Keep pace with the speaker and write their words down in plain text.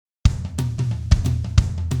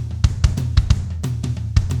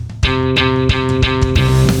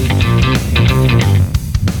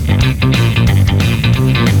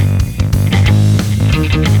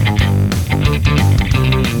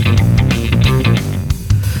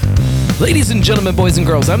Ladies and gentlemen, boys and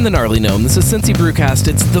girls, I'm the Gnarly Gnome. This is Cincy Brewcast.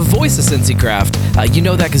 It's the voice of Cincy Craft. You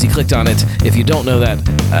know that because you clicked on it. If you don't know that,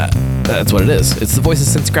 that's what it is. It's the voice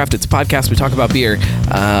of Cincy Craft. It's a podcast. We talk about beer.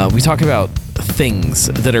 We talk about things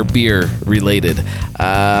that are beer related.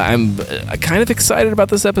 I'm kind of excited about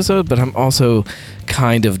this episode, but I'm also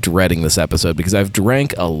kind of dreading this episode because I've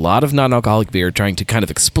drank a lot of non-alcoholic beer trying to kind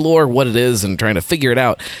of explore what it is and trying to figure it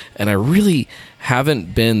out, and I really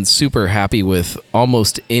haven't been super happy with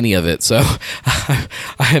almost any of it. So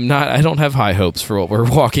I don't have high hopes for what we're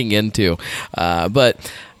walking into,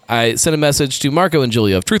 but I sent a message to Marco and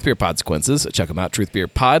Julia of Truth Beer Consequences. Check them out,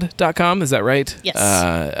 truthbeerpod.com. Is that right?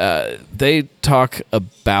 Yes. They talk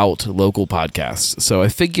about local podcasts. So I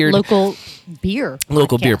figured... Local beer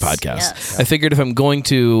podcasts. Yes. I figured if I'm going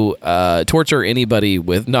to torture anybody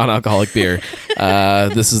with non-alcoholic beer,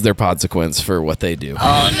 this is their consequence for what they do.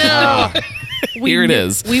 Oh, no. Here it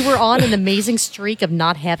is. We were on an amazing streak of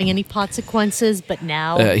not having any consequences, but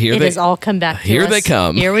now it has all come back to Here us. they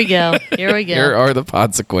come. Here we go. Here we go. Here are the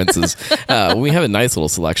consequences. We have a nice little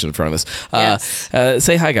selection in front of us. Yes.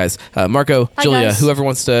 Say hi, guys. Marco, Hi, Julia, guys. whoever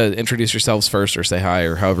wants to introduce yourselves first or say hi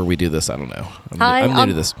or however we do this, I don't know. Hi, I'm new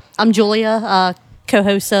to this. I'm Julia,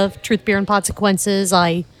 co-host of Truth Beer and Consequences.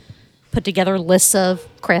 I put together lists of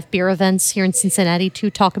craft beer events here in Cincinnati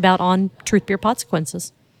to talk about on Truth Beer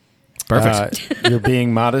Consequences. Perfect. You're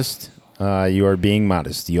being modest. You are being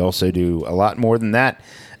modest. You also do a lot more than that.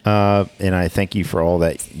 And I thank you for all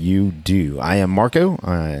that you do. I am Marco,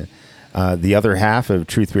 the other half of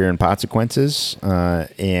Truth Beer and Consequences.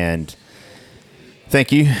 And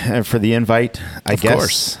thank you for the invite, I guess. Of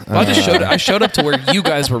course. Well, I showed up to where you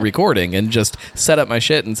guys were recording and just set up my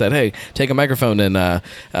shit and said, hey, take a microphone and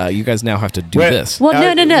you guys now have to do this. Well,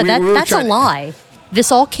 no. we were That's a lie. This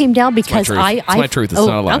all came down because truth. It's my truth. It's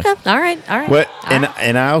not a lie. Okay. All right. What?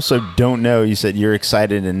 And I also don't know. You said you're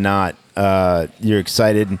excited and not. You're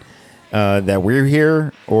excited that we're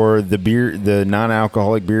here, or the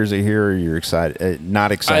non-alcoholic beers are here. Or you're excited,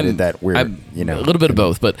 not excited that we're. I'm a little bit of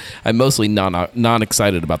both, but I'm mostly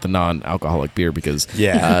non-excited about the non-alcoholic beer because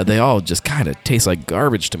they all just kind of taste like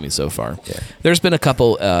garbage to me so far. Yeah. There's been a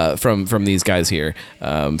couple from these guys here.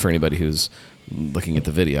 For anybody who's looking at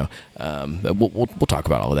the video, we'll talk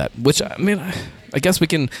about all of that. Which I guess we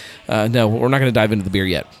can. No, we're not going to dive into the beer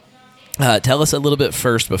yet. Tell us a little bit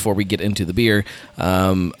first before we get into the beer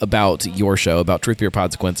about your show, about Truth Beer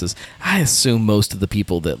Consequences. I assume most of the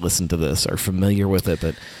people that listen to this are familiar with it,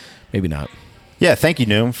 but maybe not. Yeah, thank you,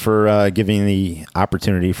 Noam, for giving the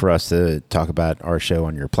opportunity for us to talk about our show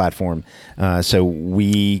on your platform. So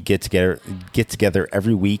we get together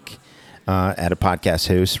every week. At a podcast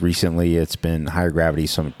host. Recently, it's been Higher Gravity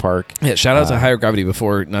Summit Park. Yeah, shout out to Higher Gravity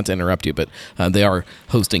before, not to interrupt you, but they are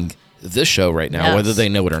hosting this show right now, whether they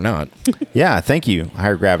know it or not. Yeah, thank you,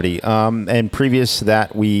 Higher Gravity. And previous to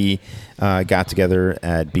that, we got together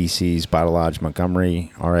at BC's Bottle Lodge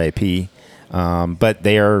Montgomery, RIP. But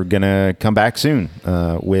they are going to come back soon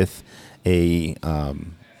with a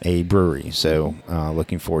brewery. So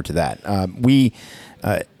looking forward to that. We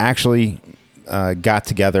actually... got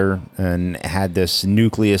together and had this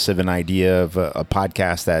nucleus of an idea of a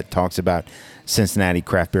podcast that talks about Cincinnati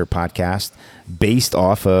Craft Beer Podcast based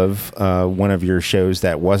off of one of your shows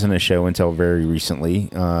that wasn't a show until very recently,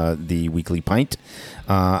 the Weekly Pint.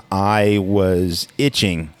 I was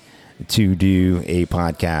itching to do a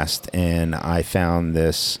podcast, and I found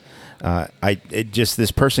this.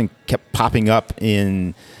 This person kept popping up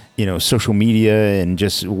in social media and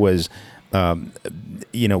just was.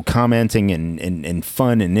 Commenting and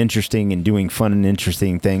fun and interesting and doing fun and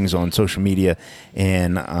interesting things on social media.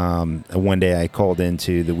 And one day I called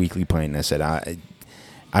into the Weekly Pint and I said,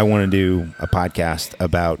 I want to do a podcast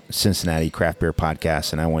about Cincinnati Craft Beer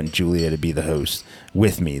Podcast, and I want Julia to be the host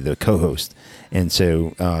with me, the co-host. And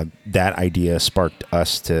so that idea sparked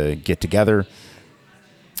us to get together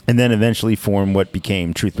and then eventually form what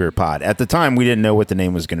became Truth Beer Pod. At the time, we didn't know what the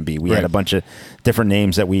name was going to be. We had a bunch of different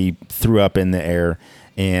names that we threw up in the air,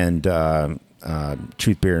 and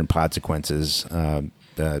Truth Beer and Consequences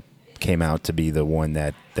came out to be the one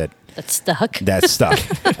that stuck. That stuck.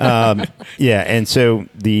 And so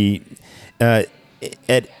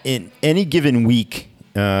in any given week,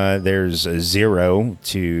 there's 0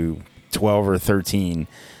 to 12 or 13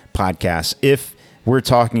 podcasts. If we're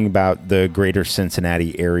talking about the greater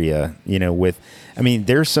Cincinnati area,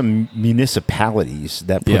 there's some municipalities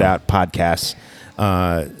that put out podcasts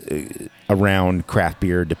around craft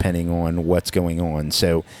beer, depending on what's going on.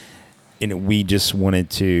 So, we just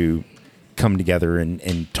wanted to come together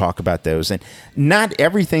and talk about those. And not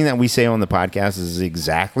everything that we say on the podcast is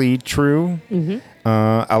exactly true. Mm-hmm.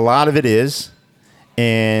 A lot of it is.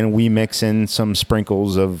 and we mix in some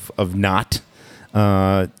sprinkles of not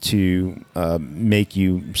to make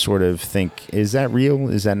you sort of think, is that real?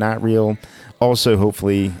 Is that not real? Also,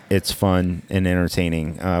 hopefully, it's fun and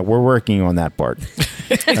entertaining. We're working on that part.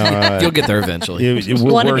 You'll get there eventually.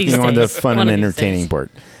 We're One of these working on the days. fun One and of these entertaining days.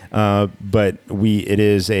 part. But it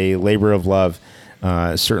is a labor of love.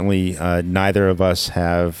 Certainly, neither of us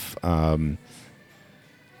have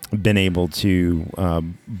been able to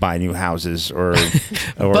buy new houses or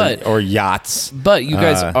or yachts. But you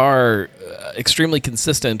guys are extremely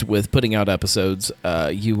consistent with putting out episodes.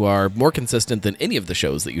 You are more consistent than any of the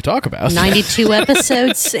shows that you talk about. 92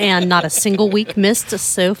 episodes and not a single week missed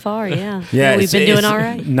so far. Yeah. Yeah, We've been doing all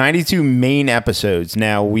right. 92 main episodes.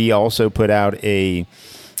 Now we also put out a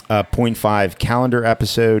 0.5 calendar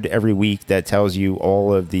episode every week that tells you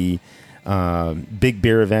all of the big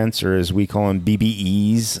beer events, or as we call them,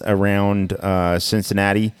 BBEs around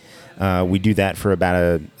Cincinnati. We do that for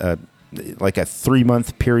about a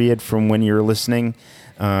 3-month period from when you're listening.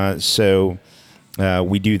 So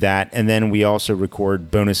we do that, and then we also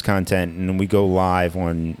record bonus content, and we go live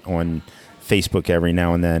on Facebook every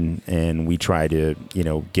now and then, and we try to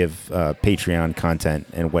give Patreon content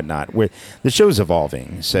and whatnot. The show's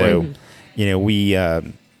evolving, so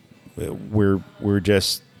we're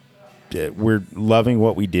just we're loving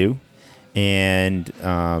what we do, and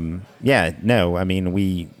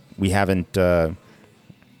we haven't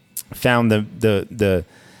found the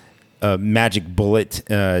magic bullet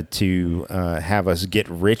to have us get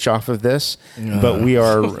rich off of this, but we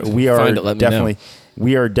are Find it, let me know.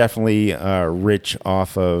 we are definitely rich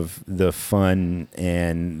off of the fun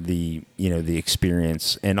and the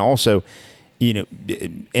experience, and also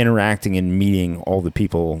interacting and meeting all the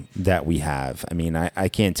people that we have. I mean, I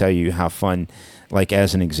can't tell you how fun, like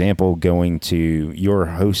as an example, going to your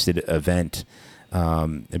hosted event,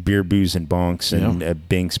 Beer, Booze, and Bonks, and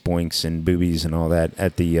Binks, Boinks, and Boobies, and all that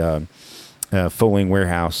at the Foaling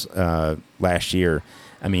Warehouse last year.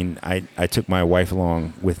 I mean, I took my wife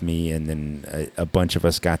along with me, and then a bunch of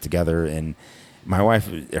us got together, and my wife,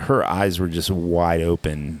 her eyes were just wide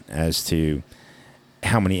open as to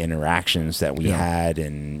how many interactions that we had,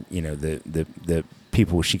 and the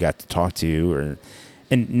people she got to talk to,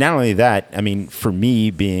 and not only that, I mean, for me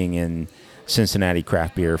being in Cincinnati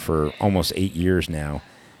craft beer for almost 8 years now,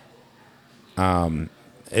 and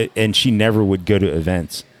she never would go to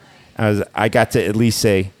events. I got to at least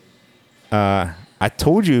say, I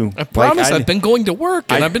told you. I promise I've been going to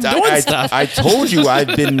work and I've been doing stuff. I told you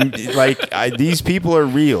I've been these people are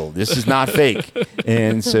real. This is not fake.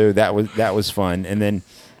 And so that was fun. And then,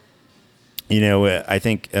 I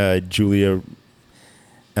think Julia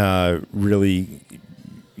really,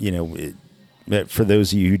 for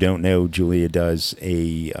those of you who don't know, Julia does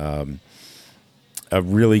a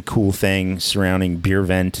really cool thing surrounding Beer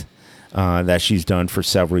Vent that she's done for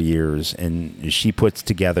several years, and she puts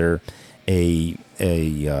together a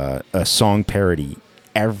song parody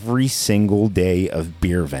every single day of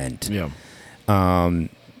Beer Vent.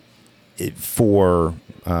 For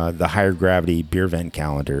the Higher Gravity Beer Vent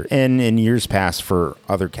calendar, and in years past for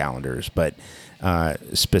other calendars, but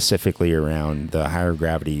specifically around the Higher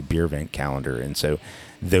Gravity Beer Vent calendar. And so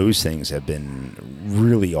those things have been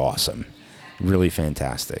really awesome, really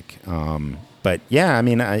fantastic. But yeah, I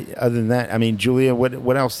mean, other than that, I mean, Julia,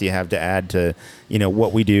 what else do you have to add to,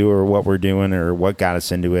 what we do or what we're doing or what got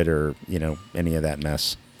us into it, or, any of that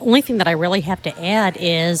mess? Only thing that I really have to add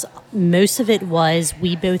is most of it was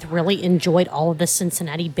we both really enjoyed all of the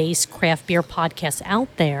Cincinnati-based craft beer podcasts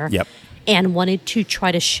out there. Yep. And wanted to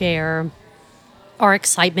try to share our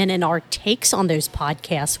excitement and our takes on those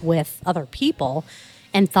podcasts with other people,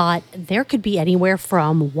 and thought there could be anywhere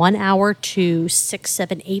from 1 hour to 6,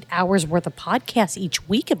 7, 8 hours worth of podcasts each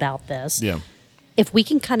week about this. Yeah. If we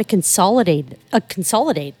can kind of consolidate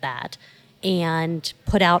that and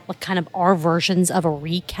put out kind of our versions of a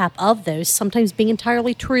recap of those, sometimes being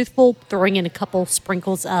entirely truthful, throwing in a couple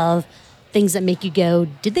sprinkles of things that make you go,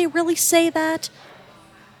 did they really say that?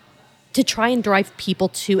 To try and drive people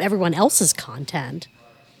to everyone else's content.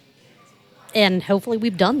 And hopefully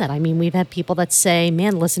we've done that. I mean, we've had people that say,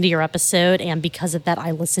 man, listen to your episode, and because of that,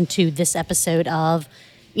 I listened to this episode of,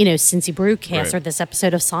 Cincy Brewcast, Right. or this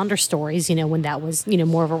episode of Sonder Stories, when that was,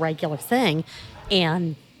 more of a regular thing.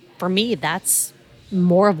 And for me, that's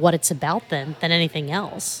more of what it's about than anything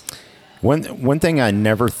else. One thing I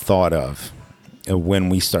never thought of when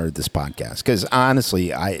we started this podcast, because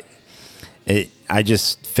honestly, I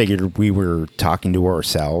just figured we were talking to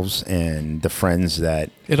ourselves and the friends that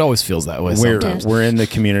It always feels that way sometimes. we're in the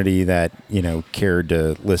community that cared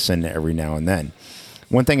to listen every now and then.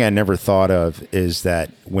 one thing I never thought of is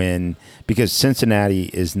that because Cincinnati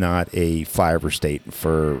is not a flyover state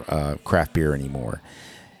for craft beer anymore.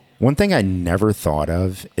 One thing I never thought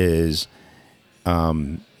of is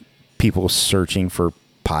people searching for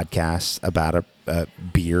podcasts about a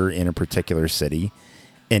beer in a particular city,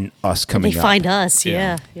 and us coming They up. find us,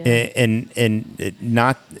 yeah.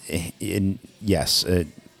 Yes,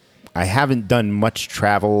 I haven't done much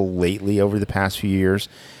travel lately over the past few years,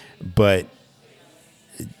 but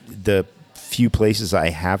the few places I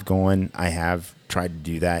have gone, I have tried to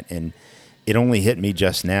do that, and it only hit me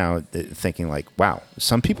just now thinking like, wow,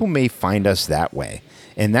 some people may find us that way,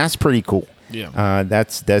 and that's pretty cool. Yeah.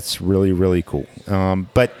 That's really, really cool.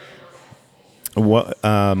 But what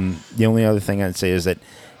the only other thing I'd say is that,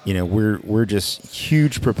 we're just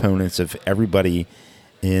huge proponents of everybody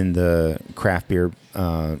in the craft beer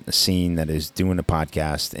scene that is doing a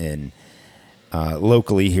podcast and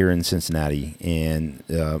locally here in Cincinnati, and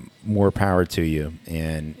more power to you.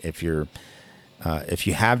 And if you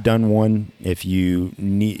have done one, if you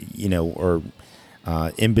need, or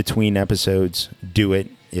in between episodes, do it.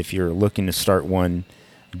 If you're looking to start one,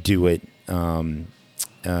 do it. And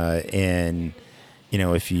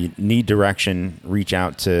if you need direction, reach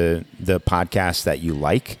out to the podcast that you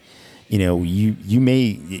like. You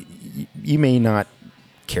may not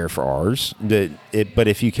care for ours, but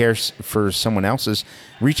if you care for someone else's,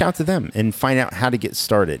 reach out to them and find out how to get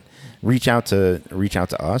started. Reach out to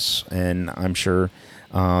us, and I'm sure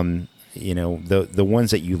the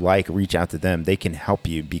ones that you like, reach out to them. They can help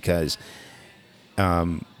you, because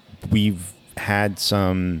we've had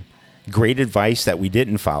some great advice that we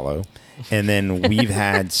didn't follow, and then we've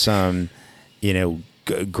had some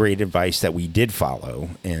great advice that we did follow.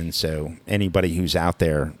 And so anybody who's out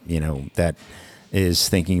there that is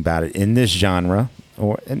thinking about it in this genre,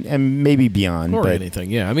 and maybe beyond, or but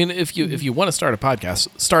anything. Yeah, I mean, if you want to start a podcast,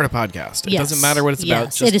 start a podcast. It Yes. doesn't matter what it's about.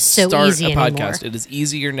 Yes. Just It is so start easy a anymore. podcast. It is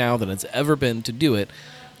easier now than it's ever been to do it.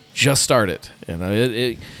 Just start it.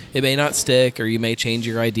 It may not stick, or you may change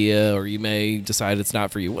your idea, or you may decide it's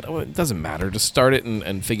not for you. It doesn't matter. Just start it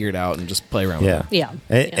and figure it out, and just play around with it. Yeah.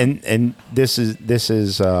 And this has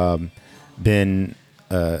been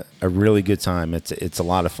a really good time. It's a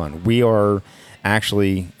lot of fun. We are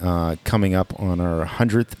actually coming up on our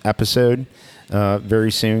 100th episode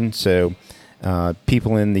very soon. So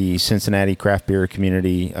people in the Cincinnati craft beer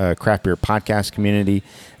community, craft beer podcast community,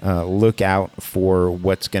 look out for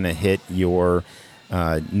what's going to hit your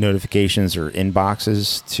notifications or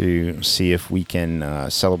inboxes to see if we can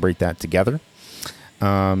celebrate that together.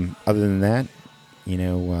 Other than that,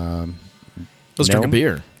 Let's drink a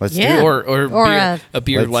beer. Let's Yeah. do it. Or beer, a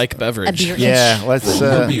beer-like A beverage. beer. Yeah, let's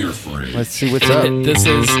see what's up. This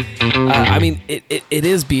is, I mean, it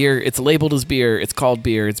is beer. It's labeled as beer. It's called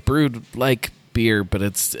beer. It's brewed like beer, but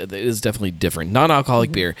it is definitely different.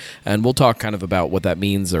 Non-alcoholic beer, and we'll talk kind of about what that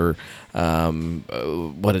means, or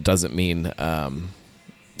what it doesn't mean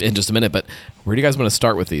in just a minute. But where do you guys want to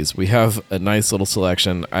start with these? We have a nice little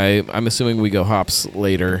selection. I'm assuming we go hops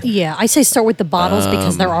later. Yeah, I say start with the bottles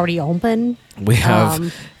because they're already open. We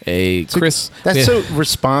have a Chris. That's so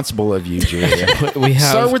responsible of you, Julia. We have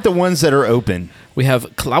Start with the ones that are open. We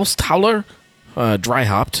have Klaus Tauler, dry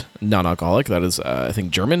hopped, non-alcoholic. That is, I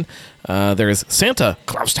think, German. There is Santa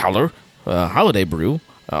Klaus Tauler, holiday brew,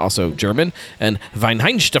 also German, and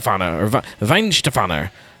Weinstefaner, or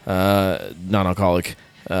Weinstefaner, non-alcoholic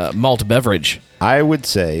malt beverage. I would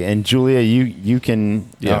say, and Julia, you can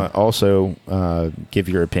also give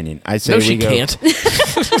your opinion. I say No, we she go. can't.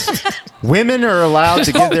 Women are allowed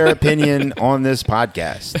to give their opinion on this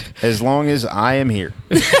podcast as long as I am here.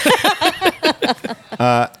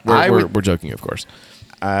 We're joking, of course.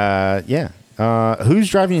 Yeah. Who's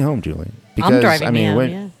driving you home, Julia? I'm driving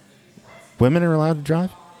yeah. Women are allowed to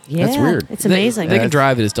drive? Yeah, That's weird. It's amazing. They can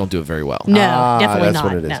drive, they just don't do it very well. No, definitely that's not.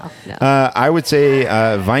 what it is. No. I would say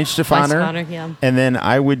Weinstefaner. Weinstefaner, yeah. And then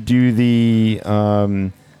I would do the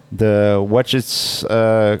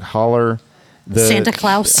holler. The Santa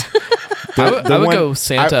Claus. I would one- go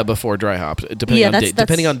Santa before dry hop, depending on that's-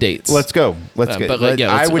 depending on dates. Let's go. Let's go.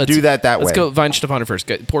 I would do that way. Let's go Weinstefaner first.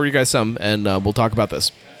 Pour you guys some, and we'll talk about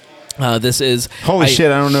this. This is Holy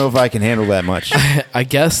shit! I don't know if I can handle that much. I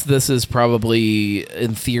guess this is probably,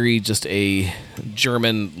 in theory, just a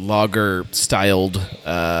German lager styled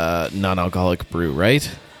non-alcoholic brew, right?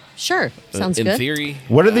 Sure, sounds in good. theory.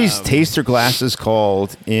 What are these taster glasses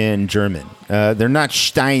called in German? They're not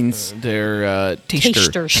Steins. They're Taster.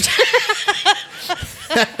 Tasters.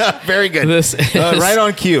 Very good. This is, Right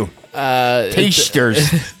on cue. Tasters.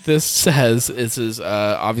 This says this is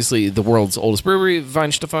obviously the world's oldest brewery,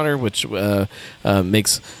 Weinstefaner, which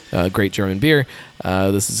makes great German beer.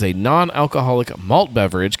 This is a non-alcoholic malt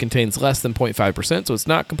beverage, contains less than 0.5%, so it's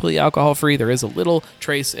not completely alcohol-free. There is a little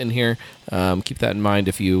trace in here. Keep that in mind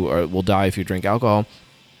if you will die if you drink alcohol.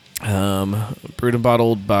 Brewed and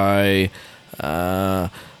bottled by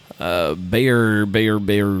Bayer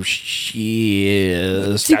Exactly.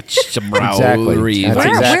 That's Where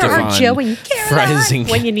are Joe and Freising, Caroline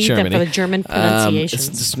when you need them Germany. for the German pronunciations?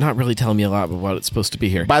 It's not really telling me a lot about what it's supposed to be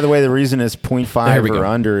here. By the way, the reason it's There 0.5 we or go.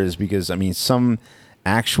 under is because, I mean, some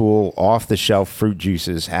actual off-the-shelf fruit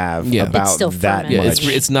juices have Yeah. It's about still that fermented. Yeah,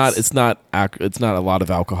 much. it's not a lot of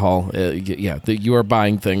alcohol. You are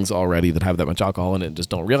buying things already that have that much alcohol in it and just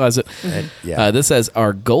don't realize it. yeah. This says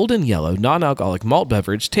our golden yellow non-alcoholic malt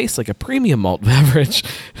beverage tastes like a premium malt beverage.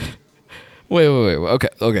 wait.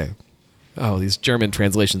 Okay. Oh, these German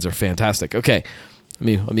translations are fantastic. Okay,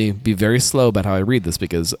 let me be very slow about how I read this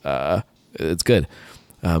because it's good.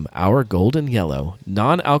 Our golden yellow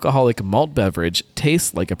non-alcoholic malt beverage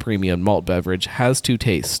tastes like a premium malt beverage has to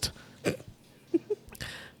taste.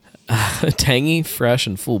 Tangy, fresh,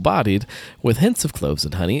 and full-bodied, with hints of cloves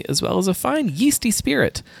and honey, as well as a fine yeasty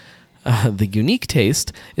spirit. The unique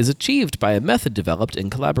taste is achieved by a method developed in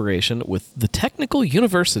collaboration with the Technical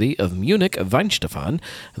University of Munich Weinstefan.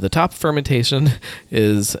 The top fermentation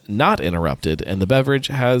is not interrupted, and the beverage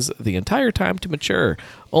has the entire time to mature.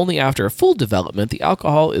 Only after a full development, the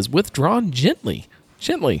alcohol is withdrawn gently.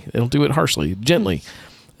 Gently. They don't do it harshly. Gently.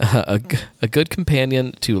 A good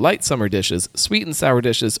companion to light summer dishes, sweet and sour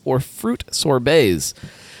dishes, or fruit sorbets.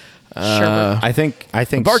 Sure. I think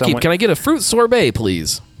Barkeep, someone, can I get a fruit sorbet,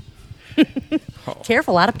 please?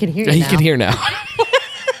 Careful, Adam can hear you. You now. can hear now.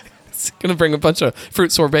 It's going to bring a bunch of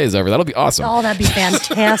fruit sorbets over. That'll be awesome. Oh, that'd be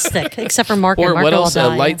fantastic. Except for Mark. Or and Marco what will else? A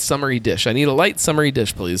die. light summery dish. I need a light summery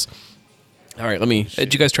dish, please. All right, let me.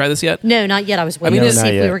 Did you guys try this yet? No, not yet. I was waiting mean, to not see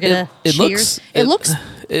if yet. we were gonna It cheers. looks.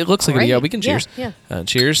 It looks like great. yeah. We can cheers. Yeah.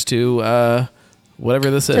 Cheers to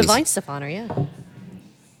whatever this To is. Weinstefaner, yeah.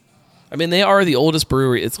 I mean, they are the oldest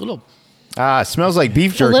brewery. It's a little. it smells like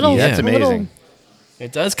beef jerky. little- That's Yeah. a little- amazing.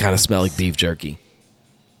 It does kind of smell like beef jerky.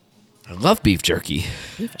 I love beef jerky.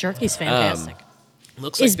 Beef jerky's fantastic.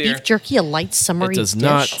 Looks like Is beer. beef jerky a light summery It does dish?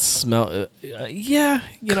 not smell. Yeah,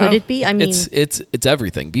 you Could know, it be? I mean- it's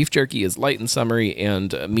everything. Beef jerky is light and summery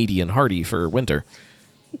and meaty and hearty for winter.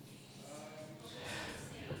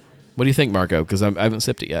 What do you think, Marco? Because I haven't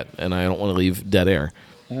sipped it yet, and I don't want to leave dead air.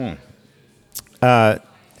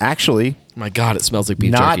 Actually, My God, it smells like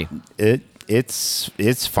beef not jerky.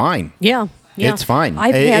 it's fine. Yeah. Yeah. It's fine.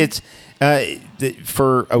 I've had, It's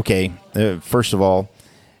first of all,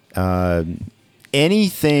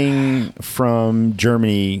 anything from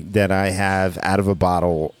Germany that I have out of a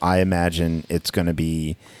bottle, I imagine it's going to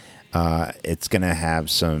be, it's going to have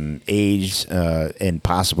some age and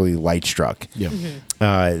possibly light struck. Yeah.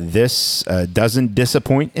 This doesn't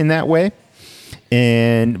disappoint in that way,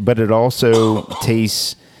 but it also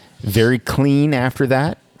tastes very clean after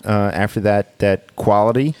that. After that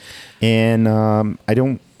quality, and I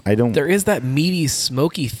don't. There is that meaty,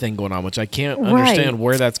 smoky thing going on, which I can't Right. understand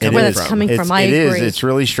where that's It coming Where is. that's from. coming from, I It is. agree. It's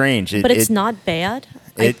really strange. but it's not bad.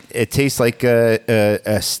 It tastes like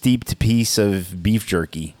a steeped piece of beef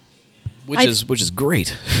jerky. which is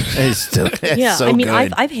great. It's Yeah, so I mean,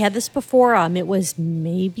 good. I've had this before. It was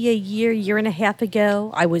maybe a year and a half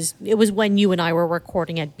ago. It was when you and I were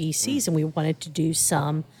recording at BC's, and we wanted to do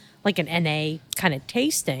some like an NA kind of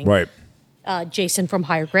tasting. right. Jason from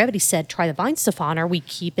Higher Gravity said, "Try the Weinstefaner. We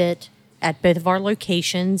keep it at both of our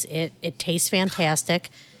locations. It tastes fantastic."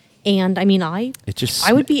 And I mean, I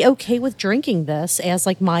would be okay with drinking this as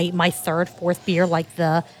like my third, fourth beer, like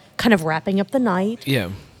the kind of wrapping up the night. Yeah.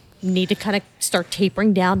 Need to kind of start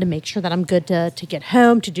tapering down to make sure that I'm good to get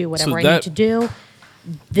home, to do whatever I that- need to do.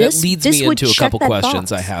 That leads me would into a check couple that questions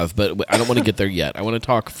box. I have, but I don't want to get there yet. I want to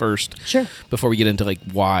talk first, Sure. before we get into like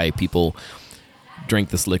why people drink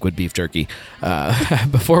this liquid beef jerky.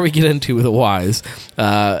 Before we get into the whys,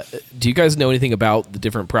 do you guys know anything about the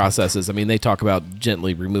different processes? I mean, they talk about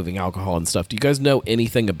gently removing alcohol and stuff. Do you guys know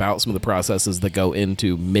anything about some of the processes that go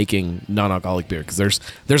into making non-alcoholic beer? Because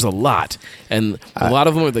there's a lot, and a lot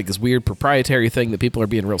of them are like this weird proprietary thing that people are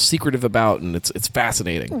being real secretive about, and it's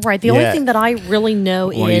fascinating. Right. The only Yeah. thing that I really know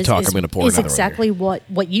While you is talk, I'm gonna pour is another one exactly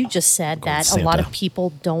what you just said, that a lot Santa. of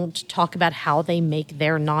people don't talk about how they make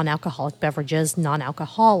their non-alcoholic beverages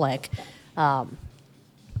non-alcoholic.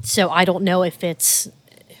 So I don't know if it's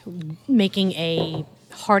making a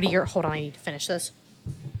heartier. Hold on, I need to finish this.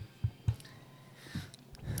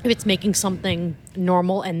 if it's making something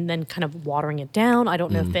normal and then kind of watering it down. I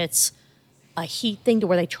don't know if it's a heat thing to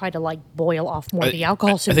where they try to like boil off more of the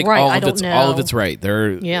alcohol. So I think right, all I of don't it's know. all of it's right.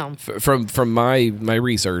 There, Yeah. From my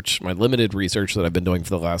research, my limited research that I've been doing for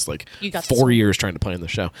the last like You got this 4 one. years trying to plan the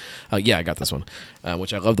show. Yeah, I got this one,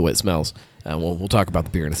 which I love the way it smells. We'll talk about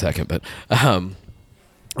the beer in a second, but.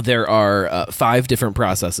 There are 5 different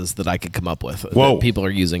processes that I could come up with Whoa. that people are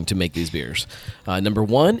using to make these beers. Number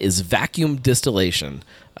 1 is vacuum distillation.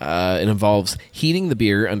 It involves heating the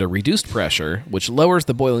beer under reduced pressure, which lowers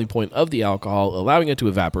the boiling point of the alcohol, allowing it to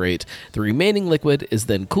evaporate. The remaining liquid is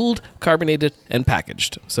then cooled, carbonated, and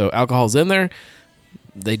packaged. So alcohol's in there.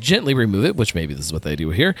 They gently remove it, which maybe this is what they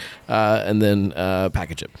do here, and then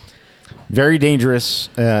package it. Very dangerous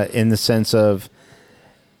in the sense of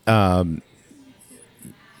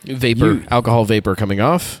Vapor, alcohol vapor coming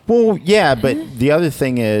off. well, yeah, but the other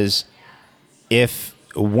thing is if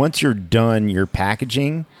once you're done your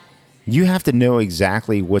packaging, you have to know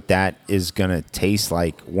exactly what that is going to taste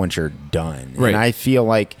like once you're done. Right. And I feel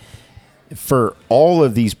like for all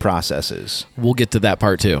of these processes, We'll get to that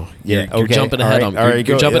part too. Yeah, You're okay. jumping All ahead right, on. all right,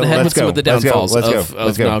 You're go. jumping ahead Let's with some go. of the Let's go. downfalls Let's go. of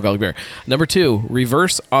Let's go. non-alcoholic beer. Number 2,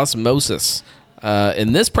 reverse osmosis.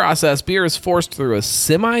 In this process, beer is forced through a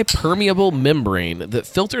semi-permeable membrane that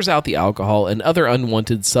filters out the alcohol and other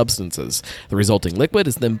unwanted substances. The resulting liquid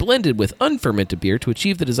is then blended with unfermented beer to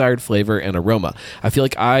achieve the desired flavor and aroma. I feel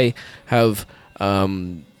like I have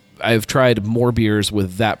I've tried more beers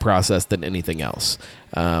with that process than anything else,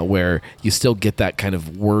 where you still get that kind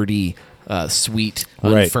of wordy, sweet,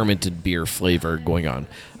 Right. unfermented beer flavor going on.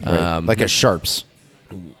 right, like a Sharps.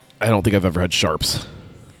 I don't think I've ever had Sharps.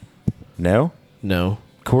 No? No.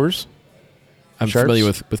 Coors? I'm Sharps? familiar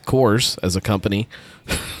with Coors as a company.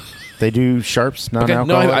 They do Sharps, Okay, no,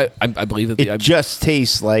 non-alcoholic? I believe that It just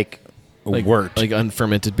tastes like wort. like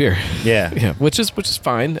unfermented beer. Yeah. Yeah, which is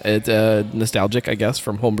fine. It's nostalgic, I guess,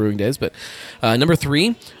 from home brewing days. But number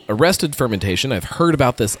 3, arrested fermentation. I've heard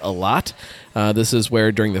about this a lot. This is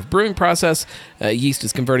where during the brewing process, yeast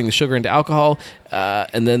is converting the sugar into alcohol,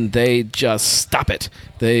 and then they just stop it.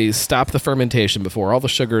 They stop the fermentation before all the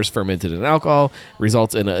sugar is fermented in alcohol,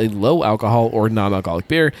 results in a low alcohol or non-alcoholic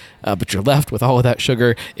beer, but you're left with all of that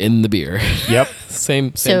sugar in the beer. Yep.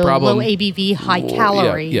 same So problem. low ABV, high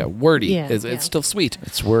calorie. Yeah, wordy. Yeah, It's yeah. still sweet.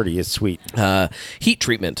 It's wordy. It's sweet. Heat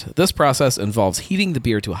treatment. This process involves heating the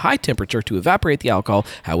beer to a high temperature to evaporate the alcohol.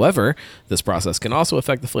 However, this process can also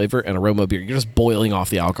affect the flavor and aroma of beer. You're just boiling off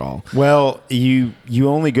the alcohol. Well, you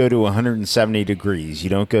only go to 170 degrees. You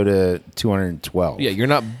don't go to 212. Yeah, you're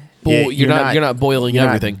not. Yeah, You're not boiling you're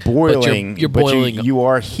not everything. boiling. But you're but boiling. You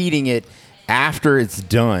are heating it after it's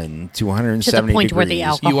done to 170 point where the degrees.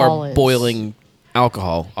 alcohol you are is- boiling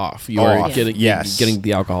alcohol off. You are Off, getting yes. getting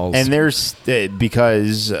the alcohols. And there's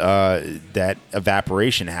because that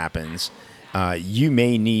evaporation happens, you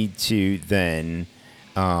may need to then,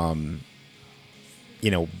 do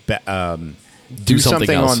something something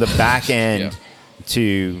else. on the back end Yeah.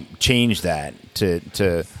 to change that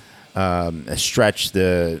to stretch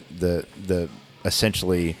the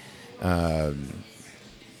essentially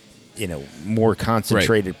more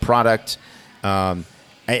concentrated product.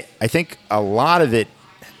 I think a lot of it,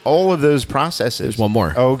 all of those processes. There's one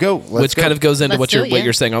more. Oh, go. Which kind of goes into Let's what do you're it, what yeah.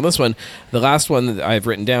 you're saying on this one. The last one that I've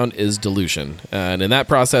written down is dilution, and in that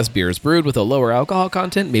process, beer is brewed with a lower alcohol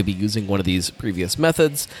content, maybe using one of these previous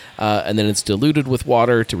methods, and then it's diluted with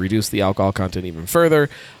water to reduce the alcohol content even further,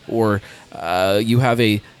 or you have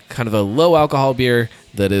a kind of a low alcohol beer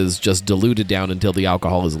that is just diluted down until the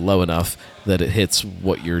alcohol is low enough that it hits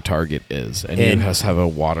what your target is, and you And- just have a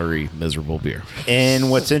watery, miserable beer.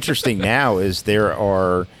 And what's interesting now is there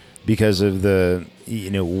are, because of the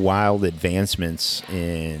wild advancements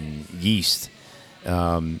in yeast,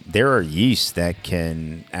 there are yeasts that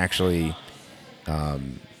can actually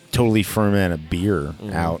totally ferment a beer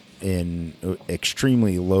out in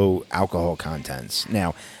extremely low alcohol contents.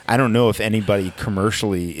 Now, I don't know if anybody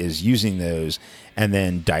commercially is using those and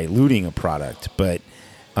then diluting a product, but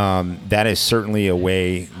that is certainly a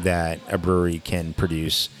way that a brewery can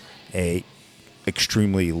produce a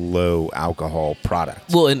extremely low alcohol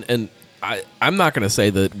product. Well, and I'm not going to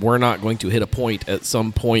say that we're not going to hit a point at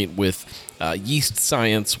some point with yeast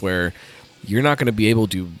science where you're not going to be able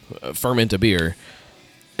to ferment a beer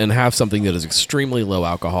and have something that is extremely low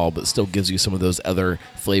alcohol but still gives you some of those other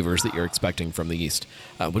flavors that you're expecting from the yeast.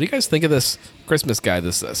 What do you guys think of this Christmas guy,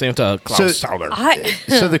 this Santa Claus?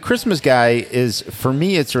 So the Christmas guy is, for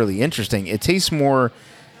me, it's really interesting. It tastes more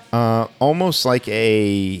almost like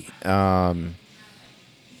a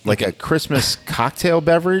Christmas cocktail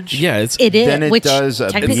beverage. Yeah, it's It is, Then it which does a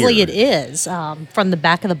technically beer. it is from the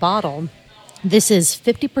back of the bottle. This is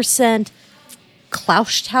 50%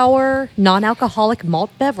 Klaus Tower non-alcoholic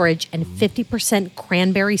malt beverage and 50%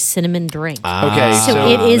 cranberry cinnamon drink. Okay, so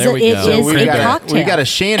it is there a, we it go. is we a got cocktail. we got a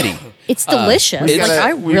shandy. It's delicious. We Like, got a,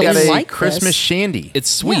 I we got really a like Christmas this. shandy. It's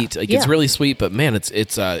sweet. Yeah, Like yeah. it's really sweet, but man, it's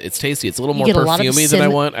tasty. It's a little You more get a lot of perfumey than I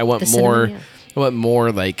cinnamon- want. I want the more. cinnamon, I want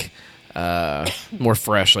more like more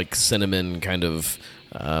fresh, like cinnamon kind of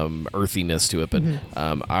earthiness to it. But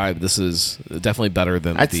this is definitely better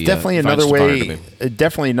than That's the. definitely Vine another Stefano way. to me.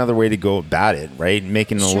 Definitely another way to go about it, right?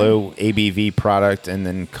 Making a Sure. low ABV product and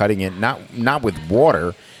then cutting it not with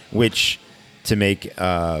water, which to make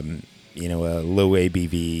a low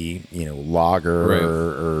ABV lager Right.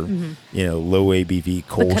 or low ABV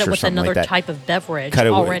But Kolsch cut it or with something another like that. type of beverage cut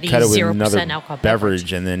it already with 0% another alcohol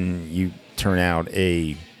beverage, and then you turn out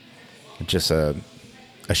a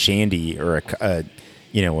shandy or a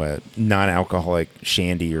non-alcoholic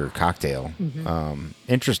shandy or cocktail.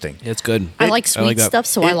 Interesting. It's good. I like sweet that. stuff,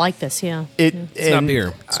 so I like this. Yeah, It's not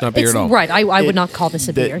beer. It's not beer it's at all. right. I would not call this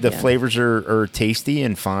a the, beer. The yeah. flavors are tasty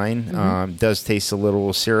and fine. Does taste a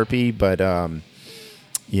little syrupy, but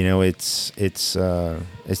it's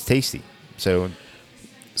tasty.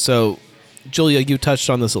 So, Julia, you touched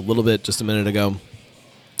on this a little bit just a minute ago.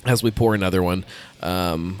 As we pour another one,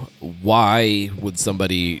 why would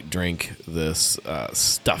somebody drink this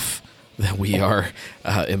stuff that we are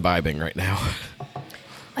imbibing right now?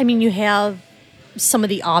 I mean, you have some of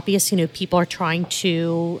the obvious, people are trying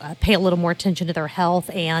to pay a little more attention to their health,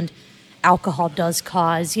 and alcohol does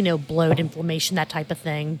cause, bloat, inflammation, that type of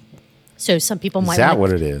thing. So some people might Is that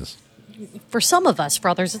want- what it is? for some of us, for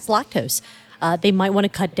others, it's lactose. They might want to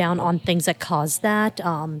cut down on things that cause that.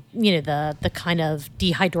 The kind of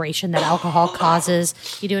dehydration that alcohol causes.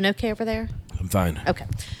 You doing okay over there? I'm fine. Okay.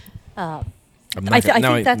 I'm I not th- I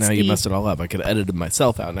now, think that's now you the- messed it all up. I could have edited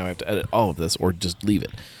myself out. Now I have to edit all of this or just leave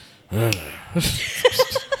it. Now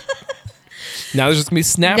there's just going to be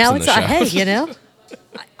snaps Now in it's the show. hey,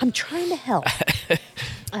 I'm trying to help.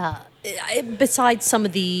 Besides some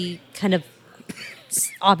of the kind of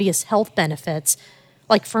obvious health benefits,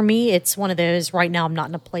 like for me, it's one of those. Right now, I'm not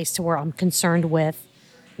in a place to where I'm concerned with,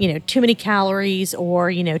 too many calories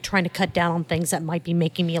or trying to cut down on things that might be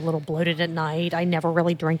making me a little bloated at night. I never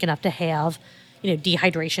really drink enough to have,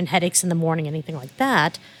 dehydration, headaches in the morning, anything like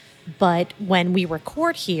that. But when we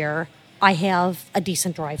record here, I have a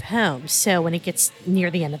decent drive home. So when it gets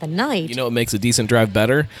near the end of the night, You know what makes a decent drive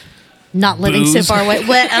better? not living so booze. far away.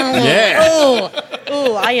 Well,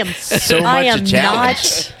 I am. So I much am a challenge.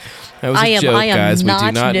 not. That was I a am- joke, I am guys. not- we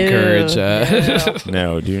do not no, encourage.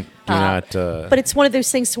 No, do not. But it's one of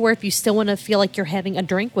those things to where if you still want to feel like you're having a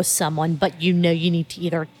drink with someone, but you need to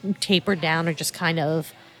either taper down or just kind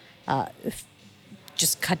of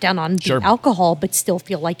just cut down on Sure. the alcohol, but still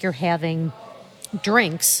feel like you're having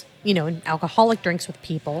drinks, alcoholic drinks with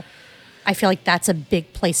people. I feel like that's a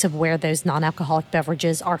big place of where those non-alcoholic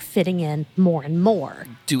beverages are fitting in more and more.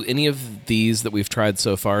 Do any of these that we've tried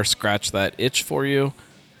so far scratch that itch for you?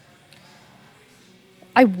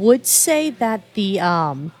 I would say that the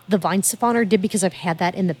Vine Stefano did, because I've had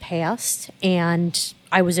that in the past and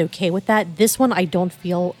I was okay with that. This one I don't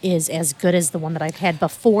feel is as good as the one that I've had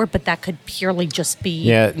before, but that could purely just be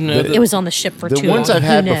No, it was on the ship for the too ones long. I've Who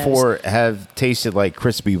had knows? before have tasted like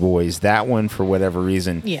Crispy Boys. That one, for whatever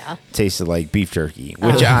reason, Yeah. tasted like beef jerky,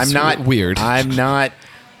 which I'm It's not weird. I'm not.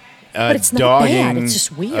 But it's not dogging bad. It's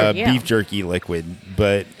just weird, yeah. beef jerky liquid,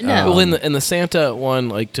 but No. Well, in the Santa one,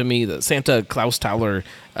 like to me, the Santa Klaus Tauler,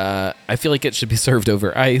 I feel like it should be served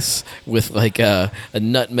over ice with like a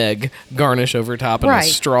nutmeg garnish over top and a Right.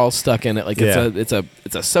 straw stuck in it. Like Yeah. it's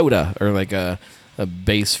a soda or like a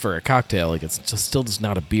base for a cocktail. Like it's just still just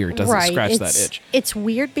not a beer. It doesn't scratch that itch. It's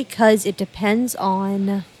weird because it depends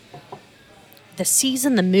on the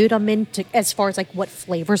season, the mood I'm in, as far as like what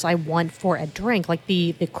flavors I want for a drink. Like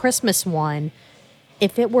the Christmas one,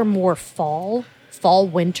 if it were more fall,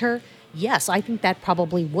 winter, yes, I think that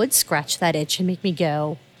probably would scratch that itch and make me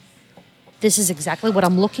go, this is exactly what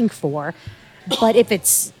I'm looking for. But if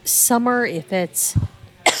it's summer, if it's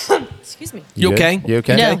excuse me. You good? okay? You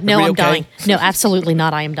okay? No, Are no, we I'm okay? dying. No, absolutely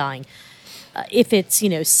not. I am dying. If it's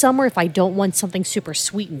summer, if I don't want something super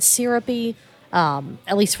sweet and syrupy,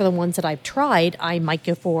 at least for the ones that I've tried, I might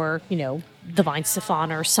go for the Vine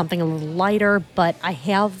Stefano or something a little lighter. But I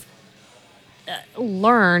have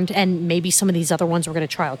learned, and maybe some of these other ones we're going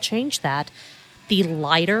to try will change that. The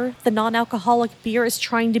lighter the non-alcoholic beer is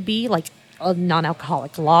trying to be, like a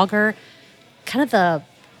non-alcoholic lager, kind of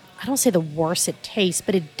I don't say the worse it tastes,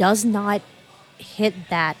 but it does not hit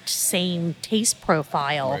that same taste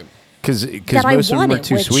profile Right. because that I most of them are wanted,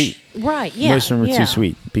 too which- sweet. Right, yeah. Most of them are yeah. too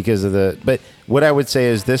sweet because of the. But what I would say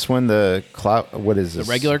is this one, what is this? The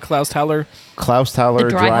regular Klausthaler. Klausthaler The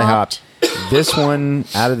dry dry hopped. hopped. This one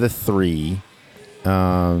out of the three,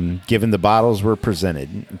 given the bottles were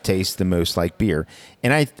presented, tastes the most like beer.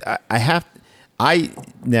 And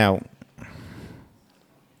now.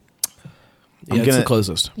 Yeah, it's the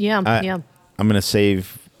closest. Yeah, yeah. I'm gonna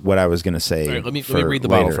save what I was gonna say. All right, let me for read the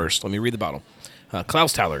later. bottle first. Let me read the bottle.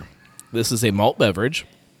 Klausthaler. This is a malt beverage,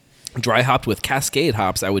 dry hopped with Cascade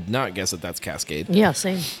hops. I would not guess that that's Cascade. Yeah,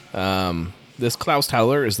 same. This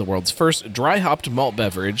Klausthaler is the world's first dry hopped malt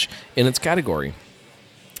beverage in its category.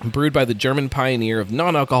 Brewed by the German pioneer of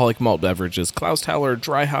non-alcoholic malt beverages, Klausthaler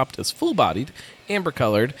dry hopped is full-bodied,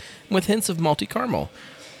 amber-colored, with hints of malty caramel.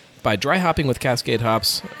 By dry hopping with Cascade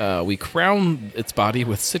hops, we crown its body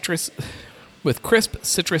with crisp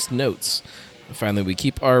citrus notes. Finally, we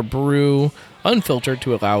keep our brew unfiltered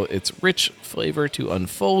to allow its rich flavor to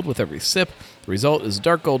unfold with every sip. The result is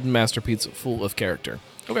dark golden masterpiece full of character.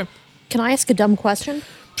 Okay. Can I ask a dumb question?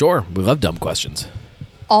 Sure. We love dumb questions.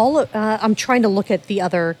 I'm trying to look at the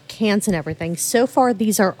other cans and everything. So far,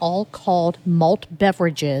 these are all called malt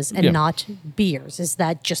beverages and Yeah. not beers. Is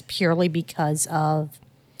that just purely because of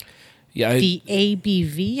Yeah. the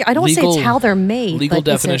ABV? I don't want to say it's how they're made. Legal but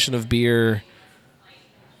is it- definition of beer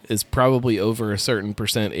is probably over a certain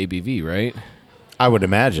percent ABV, right? I would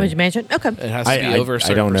imagine. Would you imagine? Okay. It has to be over a I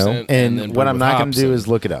certain don't know. percent. And then what brewed I'm with not going hops to do and- is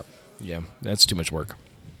look it up. Yeah, that's too much work.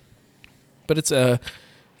 But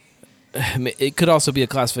it could also be a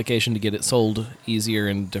classification to get it sold easier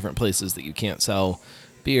in different places that you can't sell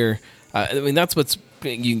beer. I mean, that's what's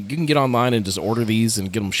you can get online and just order these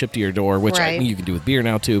and get them shipped to your door, which I Right. think you can do with beer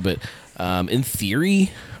now too. But in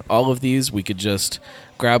theory, all of these we could just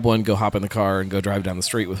grab one, go hop in the car, and go drive down the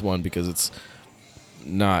street with one because it's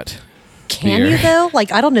not. Can beer. you though? Like,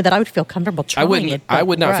 I don't know that I would feel comfortable I trying wouldn't. it. I but-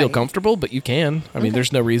 would not feel right. comfortable, but you can. I mean,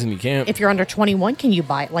 there's no reason you can't. If you're under 21, can you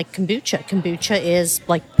buy it? Like kombucha? Kombucha is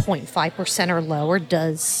like 0.5% or lower.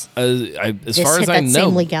 As as Just far hit as I that same know,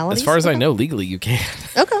 legalities? as far as I Okay. know, legally you can.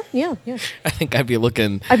 okay, yeah, yeah. I think I'd be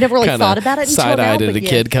looking. I've never really kinda thought about it until now, side-eyed at but a yeah.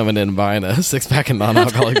 kid coming in and buying a 6-pack of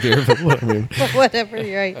non-alcoholic beer. But whatever. Whatever,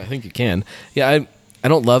 right? I think you can. Yeah, I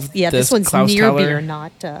don't love. Yeah, this one's Klaus near Teller, beer,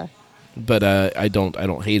 not. But I don't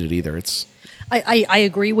hate it either. It's I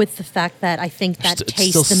agree with the fact that I think that it tastes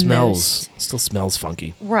still the smells. most. Still smells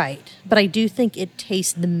funky. Right, but I do think it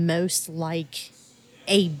tastes the most like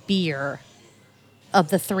a beer of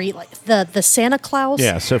the three. Like the Santa Claus.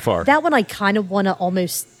 Yeah, so far. That one I kind of want to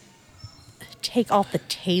almost take off the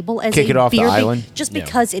table as Kick a it off the beer island? just Yeah.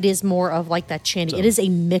 because it is more of like that shandy. So- It is a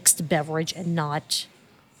mixed beverage and not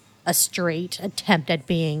a straight attempt at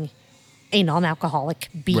being a non-alcoholic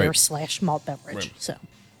beer Right. / malt beverage. Right. So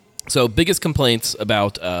So biggest complaints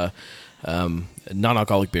about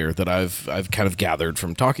non-alcoholic beer that I've kind of gathered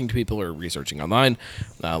from talking to people or researching online: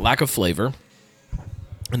 lack of flavor.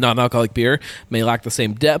 Non-alcoholic beer may lack the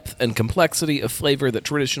same depth and complexity of flavor that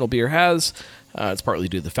traditional beer has. It's partly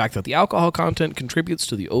due to the fact that the alcohol content contributes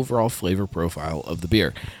to the overall flavor profile of the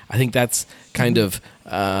beer. I think that's kind of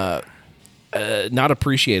not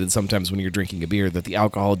appreciated sometimes when you're drinking a beer, that the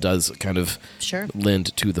alcohol does kind of Sure.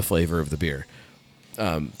 lend to the flavor of the beer.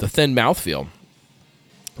 The thin mouthfeel.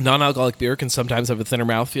 Non-alcoholic beer can sometimes have a thinner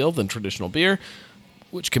mouthfeel than traditional beer,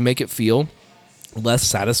 which can make it feel less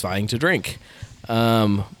satisfying to drink.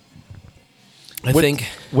 I think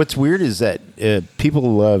What's weird is that people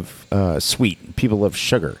love sweet. People love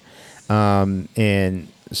sugar, and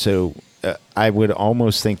so I would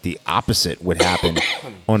almost think the opposite would happen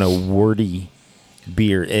on a wordy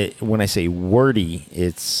beer. When I say wordy,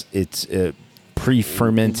 it's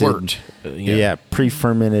pre-fermented. Wort. Yeah,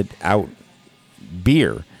 pre-fermented out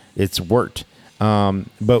beer. It's wort.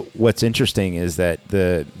 But what's interesting is that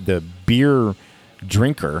the beer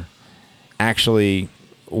drinker actually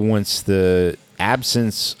wants the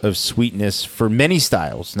absence of sweetness for many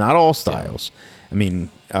styles, not all styles. I mean,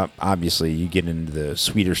 obviously, you get into the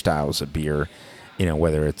sweeter styles of beer,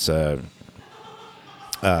 whether it's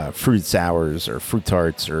fruit sours or fruit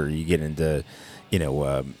tarts, or you get into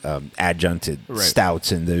adjuncted Right.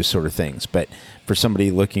 stouts and those sort of things. But for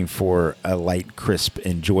somebody looking for a light, crisp,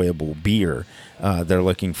 enjoyable beer, they're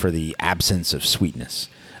looking for the absence of sweetness,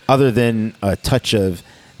 other than a touch of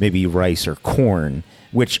maybe rice or corn,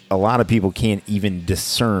 which a lot of people can't even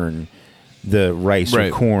discern the rice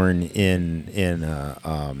Right. or corn in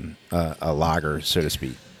a lager, so to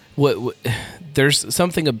speak. what there's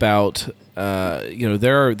something about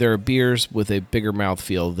there are beers with a bigger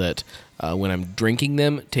mouthfeel that when I'm drinking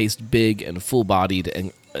them taste big and full-bodied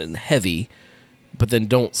and heavy, but then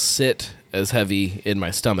don't sit as heavy in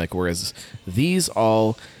my stomach, whereas these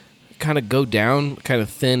all kind of go down kind of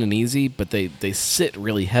thin and easy, but they sit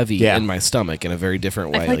really heavy in my stomach in a very different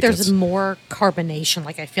way. I feel like there's more carbonation.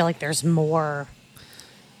 Like I feel like there's more.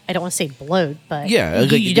 I don't want to say bloat, but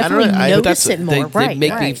you definitely notice it more. They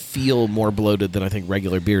make me feel more bloated than I think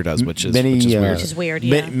regular beer does, which is weird. Which is weird.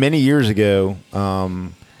 Yeah. Many years ago,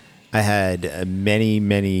 I had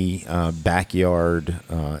many backyard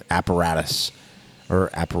apparatus or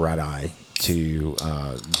apparati to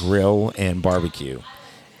grill and barbecue.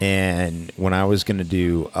 And when I was going to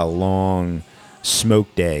do a long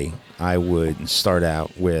smoke day, I would start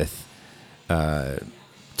out with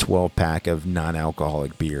 12-pack of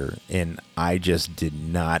non-alcoholic beer, and I just did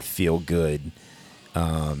not feel good.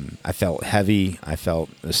 I felt heavy. I felt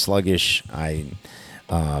sluggish. I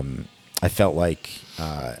felt like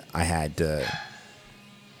I had to.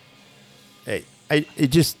 It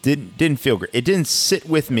just didn't feel great. It didn't sit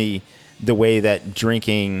with me the way that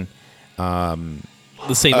drinking.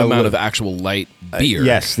 The same amount of actual light beer.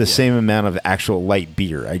 Yes, the same amount of actual light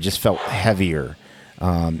beer. I just felt heavier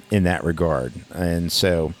in that regard. And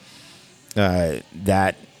so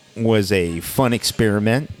that was a fun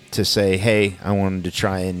experiment to say, hey, I wanted to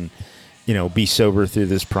try and, be sober through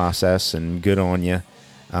this process, and good on you.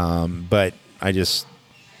 But I just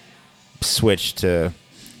switched to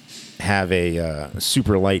have a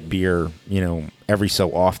super light beer, every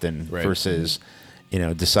so often versus...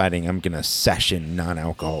 deciding I'm going to session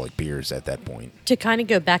non-alcoholic beers at that point. To kind of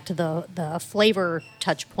go back to the flavor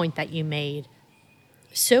touch point that you made,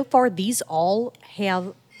 so far these all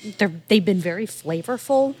they've been very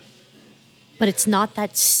flavorful, but it's not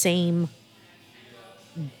that same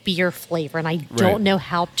beer flavor, and I don't know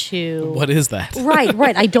how to... What is that?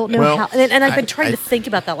 Right. I don't know how... And I've been trying to think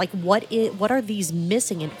about that. Like, what are these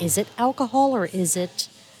missing? And is it alcohol, or is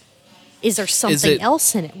there something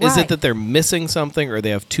else in it? Is it that they're missing something, or they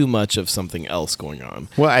have too much of something else going on?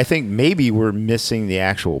 Well, I think maybe we're missing the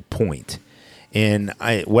actual point. And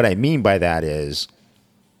what I mean by that is,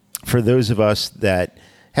 for those of us that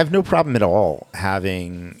have no problem at all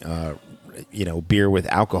having, beer with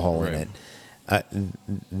alcohol in it,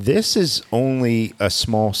 this is only a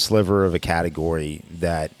small sliver of a category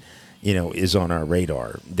that, is on our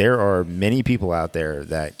radar. There are many people out there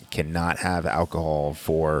that cannot have alcohol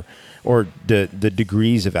or the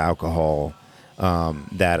degrees of alcohol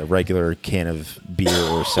that a regular can of beer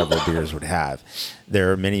or several beers would have.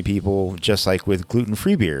 There are many people, just like with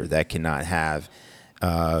gluten-free beer, that cannot have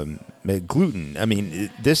gluten. I mean,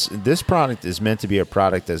 this product is meant to be a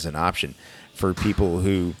product as an option for people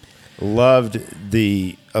who loved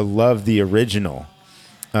the original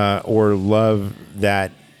or love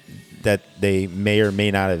that they may or may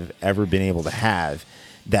not have ever been able to have,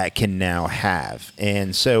 that can now have.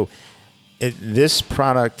 And so this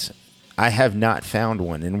product, I have not found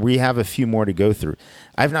one, and we have a few more to go through.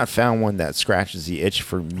 I've not found one that scratches the itch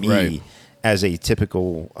for me as a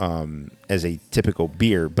typical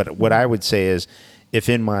beer. But what I would say is, if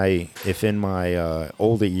in my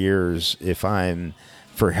older years, if I'm,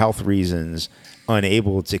 for health reasons,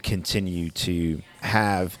 unable to continue to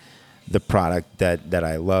have the product that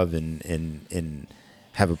I love and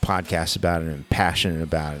have a podcast about it and passionate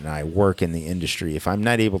about it, and I work in the industry, if I'm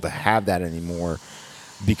not able to have that anymore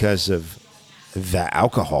because of the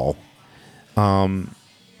alcohol,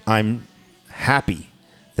 I'm happy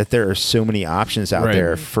that there are so many options out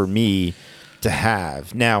there for me to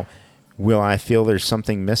have. Now, will I feel there's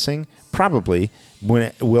something missing? Probably.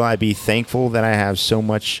 Will I be thankful that I have so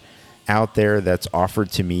much out there that's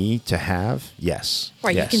offered to me to have? Yes.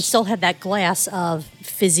 Right. Yes. You can still have that glass of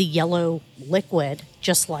fizzy yellow liquid,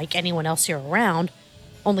 just like anyone else here around.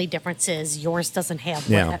 Only difference is yours doesn't have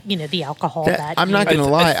the alcohol that I'm not going to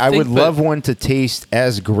lie. I would love one to taste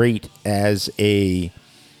as great as a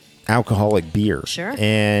alcoholic beer. Sure.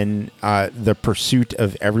 And the pursuit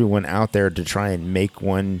of everyone out there to try and make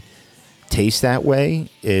one taste that way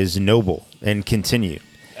is noble, and continue.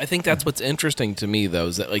 I think that's what's interesting to me, though,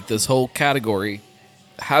 is that like this whole category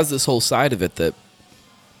has this whole side of it that,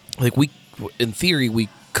 like, we, in theory, we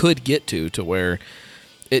could get to where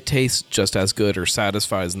it tastes just as good or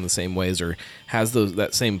satisfies in the same ways or has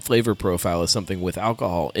that same flavor profile as something with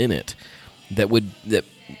alcohol in it. That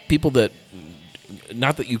people that,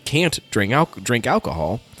 not that you can't drink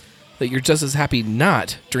alcohol, that you're just as happy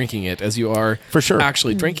not drinking it as you are for sure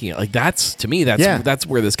actually drinking it. Like, that's, to me, that's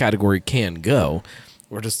where this category can go.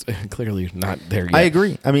 We're just clearly not there yet. I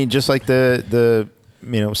agree. I mean, just like the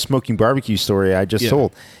smoking barbecue story I just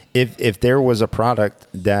told. If there was a product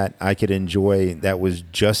that I could enjoy that was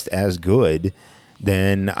just as good,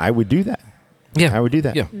 then I would do that. Yeah, I would do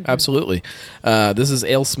that. Yeah, absolutely. This is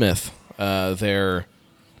AleSmith. their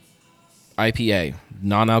IPA,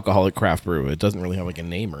 non-alcoholic craft brew. It doesn't really have like a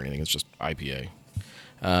name or anything. It's just IPA.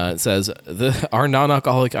 It says, our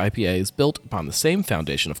non-alcoholic IPA is built upon the same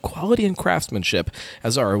foundation of quality and craftsmanship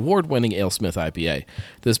as our award-winning AleSmith IPA.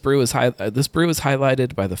 This brew is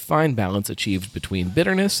highlighted by the fine balance achieved between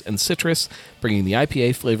bitterness and citrus, bringing the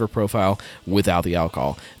IPA flavor profile without the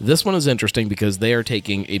alcohol. This one is interesting because they are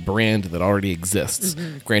taking a brand that already exists.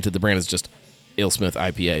 Granted, the brand is just AleSmith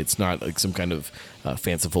IPA. It's not like some kind of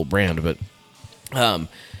fanciful brand, but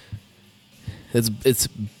it's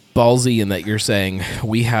ballsy in that you're saying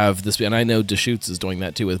we have this, and I know Deschutes is doing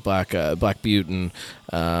that too with Black Butte and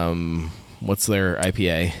what's their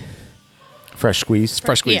IPA? Fresh Squeeze.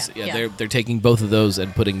 Fresh Squeeze. Yeah. They're taking both of those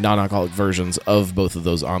and putting non-alcoholic versions of both of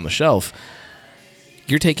those on the shelf.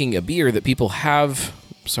 You're taking a beer that people have.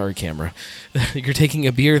 Sorry, camera. You're taking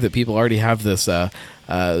a beer that people already have this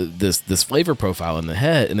this flavor profile in their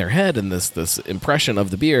head, and this impression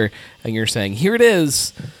of the beer, and you're saying here it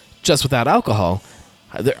is, just without alcohol.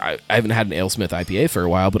 I haven't had an AleSmith IPA for a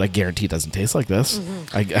while, but I guarantee it doesn't taste like this.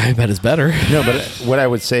 I bet it's better. No, but what I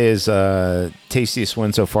would say is tastiest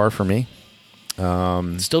one so far for me.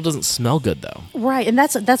 Still doesn't smell good though. Right, and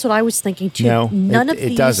that's what I was thinking too. No, None of it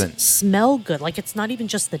these doesn't. smell good. Like it's not even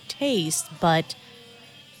just the taste, but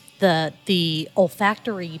the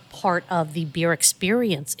olfactory part of the beer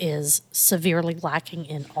experience is severely lacking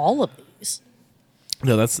in all of these.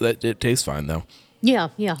 No, it tastes fine though. Yeah.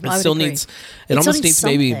 It still needs. It almost needs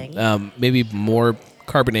maybe more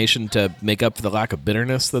carbonation to make up for the lack of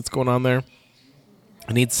bitterness that's going on there.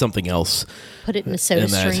 It needs something else. Put it in a soda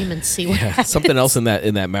stream and see what happens. Something else in that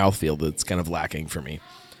mouthfeel that's kind of lacking for me.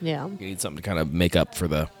 Yeah. You need something to kind of make up for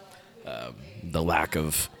the lack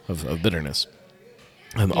of bitterness.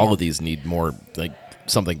 All of these need more like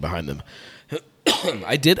something behind them.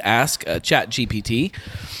 I did ask ChatGPT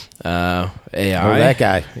AI. Oh, that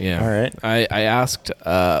guy. Yeah. All right. I asked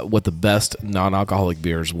what the best non-alcoholic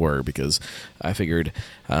beers were because I figured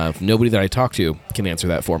nobody that I talk to can answer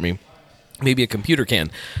that for me. Maybe a computer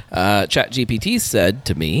can. ChatGPT said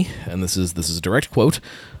to me, and this is a direct quote,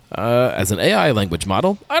 as an AI language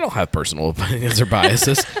model, I don't have personal opinions or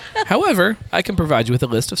biases. However, I can provide you with a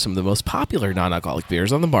list of some of the most popular non-alcoholic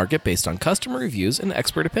beers on the market based on customer reviews and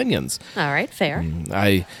expert opinions. All right, fair.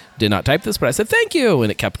 I did not type this, but I said thank you,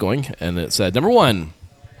 and it kept going, and it said, number 1,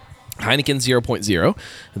 Heineken 0.0.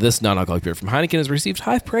 This non-alcoholic beer from Heineken has received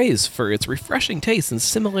high praise for its refreshing taste and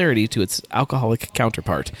similarity to its alcoholic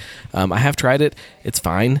counterpart. I have tried it. It's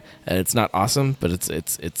fine. It's not awesome, but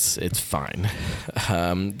it's fine.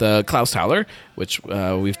 The Klaus Thaler, which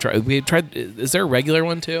we tried. Is there a regular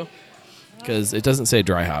one too? Because it doesn't say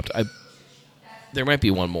dry hopped. There might be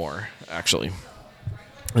one more actually.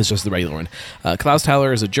 It's just the regular one. Klaus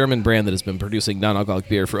Thaler is a German brand that has been producing non-alcoholic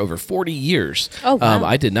beer for over 40 years. Oh, wow.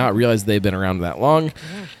 I did not realize they've been around that long.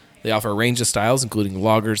 Yeah. They offer a range of styles, including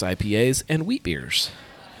lagers, IPAs, and wheat beers.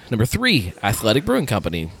 Number 3, Athletic Brewing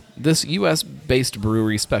Company. This U.S.-based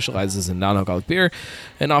brewery specializes in non-alcoholic beer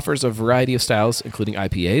and offers a variety of styles, including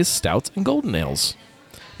IPAs, stouts, and golden ales.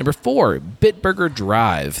 Number 4, Bitburger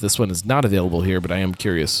Drive. This one is not available here, but I am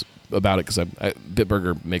curious about it because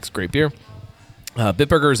Bitburger makes great beer.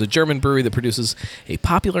 Bitburger is a German brewery that produces a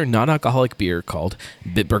popular non-alcoholic beer called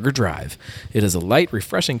Bitburger Drive. It has a light,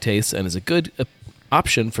 refreshing taste and is a good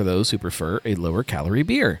option for those who prefer a lower-calorie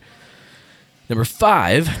beer. Number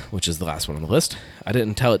 5, which is the last one on the list. I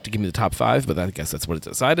didn't tell it to give me the top 5, but I guess that's what it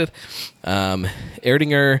decided.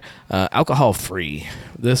 Erdinger Alcohol-Free.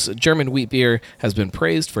 This German wheat beer has been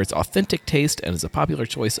praised for its authentic taste and is a popular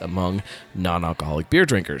choice among non-alcoholic beer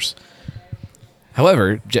drinkers.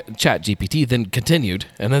 However, ChatGPT then continued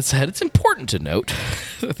and then said, it's important to note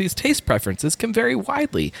that these taste preferences can vary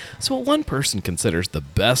widely, so what one person considers the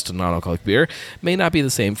best non-alcoholic beer may not be the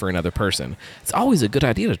same for another person. It's always a good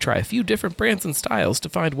idea to try a few different brands and styles to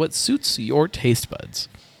find what suits your taste buds.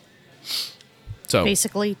 So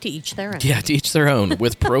basically, to each their own. Yeah, to each their own,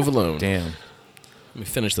 with Provolone. Damn. Let me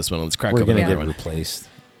finish this one. Let's crack We're open going to another get one. replaced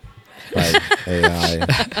by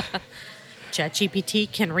AI.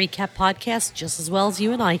 ChatGPT can recap podcasts just as well as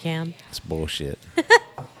you and I can. It's bullshit.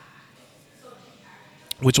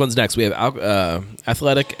 Which one's next? We have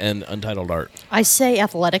Athletic and Untitled Art. I say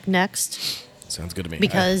Athletic next Sounds good to me.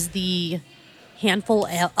 because the handful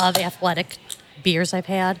of Athletic beers I've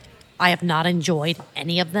had, I have not enjoyed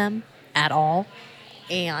any of them at all.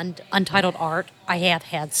 And Untitled Art, I have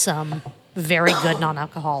had some very good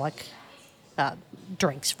non-alcoholic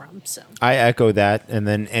drinks from. So I echo that, and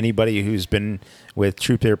then anybody who's been with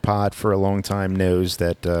Truth Beer Pod for a long time knows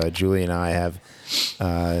that Julie and I have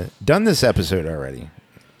done this episode already.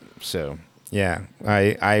 So Yeah,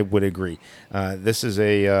 I would agree. This is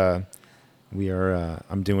I'm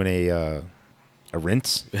doing a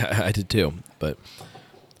rinse. I did too, but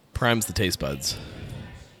primes the taste buds.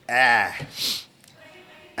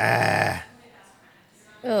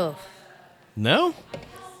 Oh, No?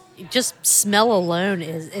 just smell alone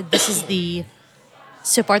this is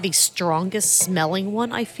so far the strongest smelling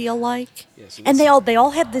one, I feel like. Yeah, so And this- they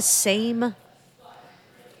all have the same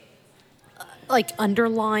like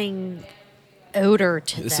underlying odor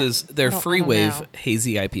to This them. is their I don't Free Wave know.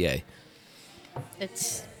 Hazy IPA.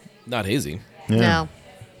 It's Not hazy. no.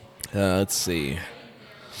 Let's see.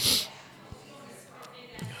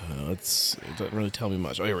 It doesn't really tell me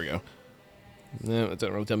much. Oh, here we go. No, it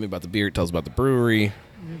doesn't really tell me about the beer. It tells about the brewery.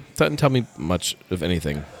 It doesn't tell me much of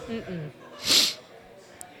anything.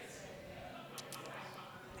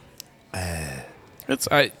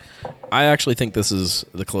 I actually think this is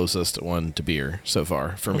the closest one to beer so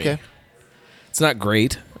far for me. Okay. It's not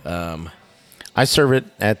great. I serve it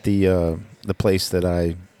at the place that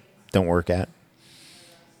I don't work at.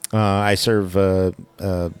 I serve a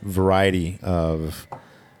variety of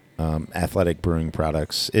athletic brewing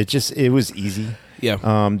products. It was easy.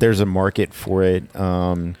 Yeah. There's a market for it.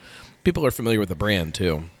 People are familiar with the brand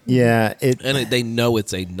too. Yeah, They know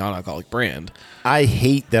it's a non-alcoholic brand. I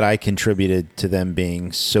hate that I contributed to them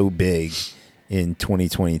being so big in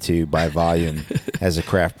 2022 by volume as a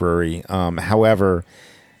craft brewery. However,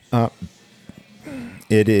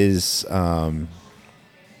 it is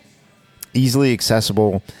easily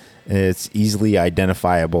accessible. It's easily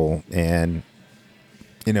identifiable, and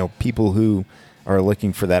people who are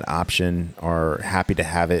looking for that option are happy to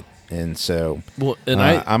have it. And so, Well, and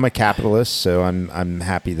I'm a capitalist, so I'm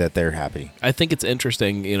happy that they're happy. I think it's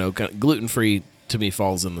interesting, gluten-free to me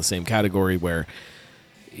falls in the same category where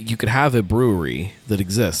you could have a brewery that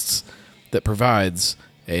exists that provides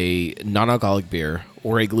a non-alcoholic beer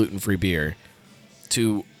or a gluten-free beer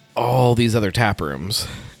to all these other tap rooms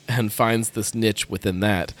and finds this niche within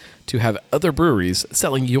that to have other breweries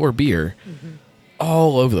selling your beer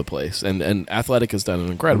all over the place. And Athletic has done an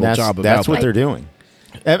incredible job of that's what outlet. they're doing.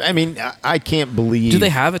 I mean, I can't believe. Do they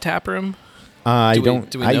have a tap room? I do we- don't.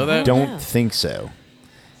 do we know I that? don't Yeah. think so.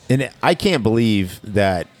 And I can't believe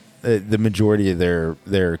that the majority of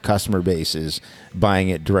their customer base is buying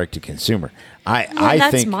it direct to consumer. Well, I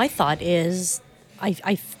that's think my thought is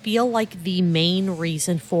I feel like the main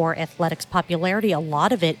reason for Athletic's popularity, a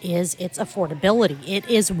lot of it is its affordability. It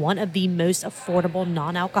is one of the most affordable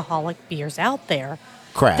non-alcoholic beers out there.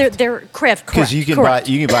 craft. They're craft, Because you can correct.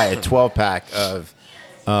 buy a 12-pack of,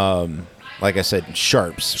 like I said,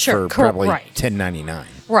 Sharps Sure, for probably right. $10.99.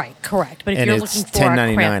 Right, correct. But if And you're it's looking for a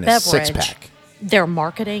 $10.99 craft a beverage, six-pack. their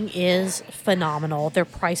marketing is phenomenal. Their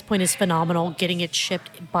price point is phenomenal. Getting it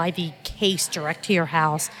shipped by the case direct to your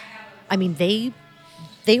house. I mean,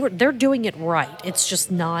 they're doing it right. It's just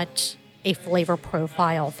not a flavor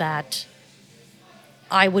profile that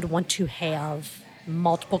I would want to have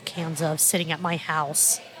multiple cans of sitting at my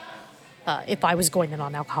house if I was going the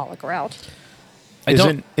non-alcoholic route.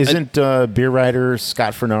 Isn't beer writer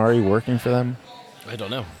Scott Fernari working for them? I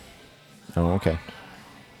don't know. Oh, okay.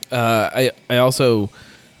 I also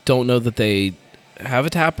don't know that they have a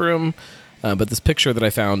tap room, but this picture that I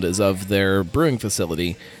found is of their brewing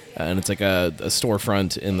facility, and it's like a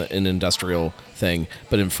storefront in an industrial thing.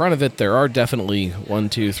 But in front of it, there are definitely 1,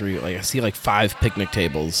 2, 3. Like I see like 5 picnic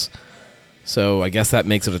tables. So I guess that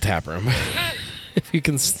makes it a tap room. If you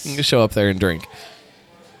can show up there and drink,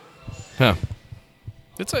 huh?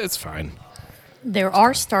 It's fine. There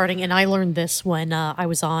are starting, and I learned this when I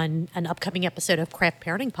was on an upcoming episode of Craft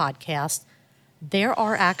Parenting Podcast. There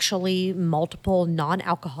are actually multiple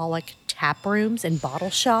non-alcoholic tap rooms and bottle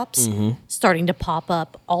shops starting to pop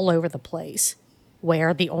up all over the place,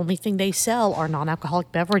 where the only thing they sell are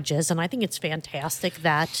non-alcoholic beverages. And I think it's fantastic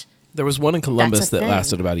that There was one in Columbus That's a that thing.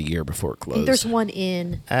 lasted about a year before it I closed. think there's one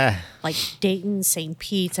in like Dayton, St.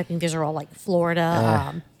 Pete's. I think these are all like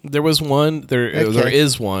Florida. There was one. There Okay.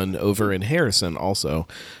 is one over in Harrison also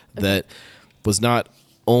that was not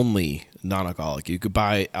only non-alcoholic. You could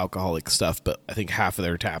buy alcoholic stuff, but I think half of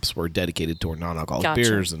their taps were dedicated toward non-alcoholic Gotcha.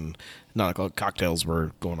 beers, and non-alcoholic cocktails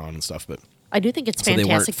were going on and stuff. But I do think it's So they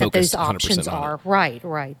weren't fantastic that those focused 100% options on it. are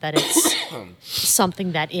right. That it's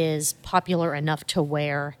something that is popular enough to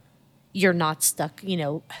where you're not stuck,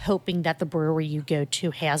 hoping that the brewery you go to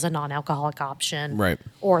has a non-alcoholic option, Right.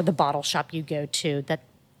 Or the bottle shop you go to that,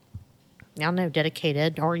 I don't know,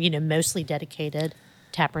 dedicated or mostly dedicated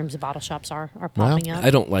tap rooms and bottle shops are popping up. I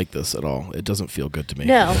don't like this at all. It doesn't feel good to me.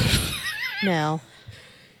 No, no.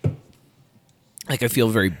 Like I feel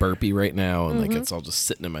very burpy right now, and like it's all just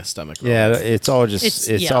sitting in my stomach. Yeah, it's all just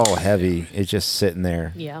it's yeah. all heavy. It's just sitting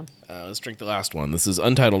there. Yeah. Let's drink the last one. This is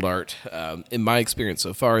Untitled Art. In my experience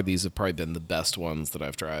so far, these have probably been the best ones that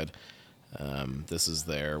I've tried. This is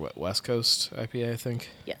their West Coast IPA, I think.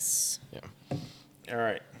 Yes. Yeah. All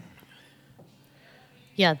right.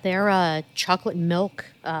 Yeah, they're chocolate milk,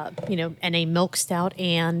 and a milk stout,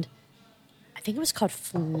 and I think it was called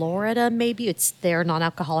Florida, maybe. It's their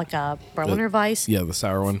non-alcoholic Berliner Weiss. Yeah, the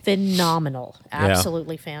sour one. Phenomenal.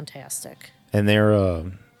 Absolutely fantastic. And they're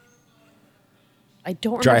I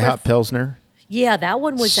don't dry remember. hop pilsner. Yeah, that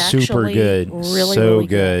one was Super actually good. really, so really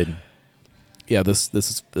good. Yeah, this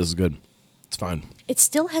is good. It's fine. It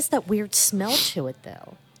still has that weird smell to it,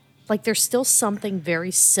 though. Like there's still something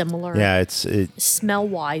very similar Yeah, it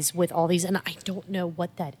smell-wise with all these, and I don't know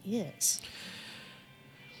what that is.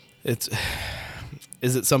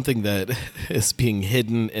 Is it something that is being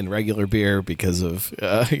hidden in regular beer because of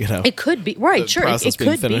It could be right, the sure. process It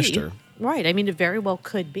being could finished, be or- right. I mean, it very well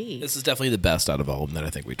could be. This is definitely the best out of all of them that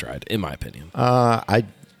I think we tried, in my opinion.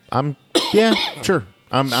 I'm yeah, sure.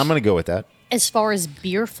 I'm gonna go with that. As far as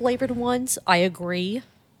beer flavored ones, I agree.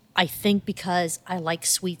 I think because I like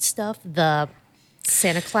sweet stuff, the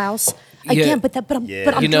Santa Claus again, Yeah. but I'm Yeah.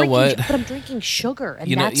 but I'm You know drinking, what? but I'm drinking sugar, and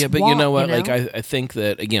You know, that's yeah, but why, you know what? you know? Like, I think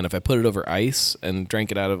that again, if I put it over ice and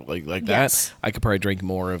drank it out of like Yes. that, I could probably drink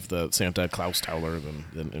more of the Santa Claus Towler than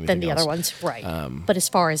anything than the else. other ones, right? But as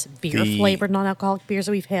far as beer flavored non-alcoholic beers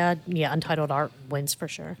that we've had, yeah, Untitled Art wins for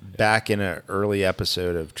sure. Back in an early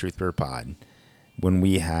episode of Truth Beer Pod, when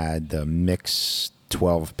we had the mix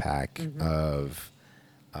 12-pack of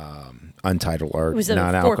Untitled Art It was a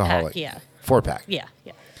non-alcoholic, 4-pack, yeah. 4-pack. Yeah,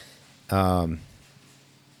 yeah.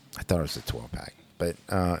 I thought it was a 12-pack, but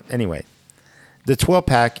anyway, the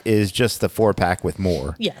 12-pack is just the 4-pack with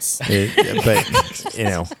more. Yes. But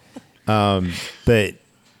but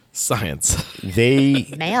Science.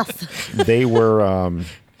 they Math. they were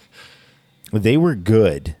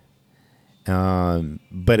good,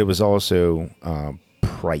 but it was also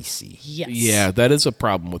pricey. Yes. Yeah, that is a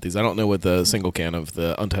problem with these. I don't know what the single can of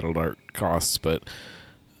the Untitled Art costs, but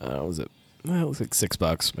was it? Well, it was like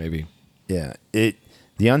 $6 maybe. Yeah,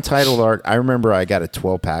 the Untitled Art. I remember I got a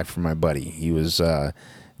 12-pack from my buddy. He was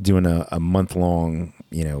doing a month-long,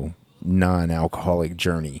 non-alcoholic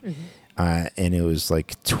journey, and it was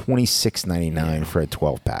like $26.99 for a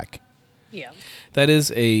 12-pack. Yeah. That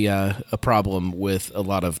is a problem with a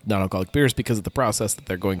lot of non-alcoholic beers because of the process that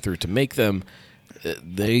they're going through to make them.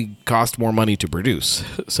 They cost more money to produce,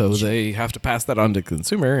 so they have to pass that on to the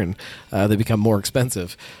consumer, and they become more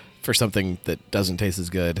expensive for something that doesn't taste as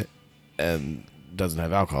good and doesn't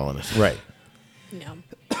have alcohol in it. Right. Yeah.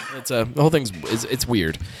 It's the whole thing's it's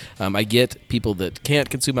weird. I get people that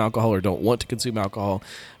can't consume alcohol or don't want to consume alcohol,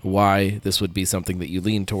 why this would be something that you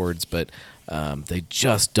lean towards, but they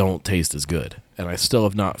just don't taste as good. And I still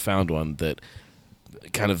have not found one that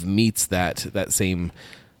kind of meets that same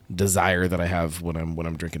desire that I have when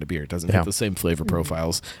I'm drinking a beer. It doesn't have the same flavor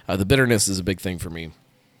profiles. The bitterness is a big thing for me.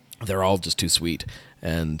 They're all just too sweet,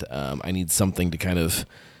 and I need something to kind of.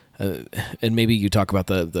 And maybe you talk about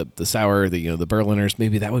the sour, the Berliners.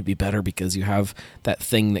 Maybe that would be better because you have that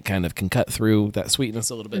thing that kind of can cut through that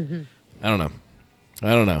sweetness a little bit. I don't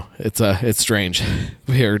know. It's strange.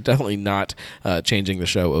 We are definitely not changing the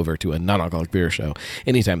show over to a non-alcoholic beer show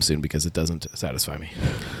anytime soon because it doesn't satisfy me.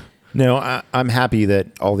 No, I'm happy that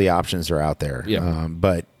all the options are out there. Yeah.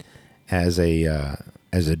 But as a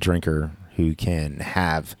drinker who can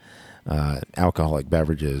have alcoholic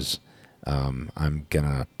beverages, I'm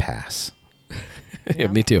gonna pass. Yeah,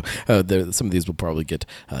 me too. Some of these will probably get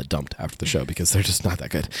dumped after the show because they're just not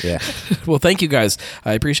that good. Yeah. Well, thank you guys.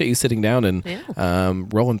 I appreciate you sitting down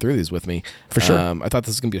and rolling through these with me. For sure. I thought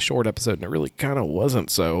this was going to be a short episode, and it really kind of wasn't.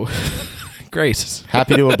 So great.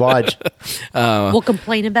 Happy to oblige. We'll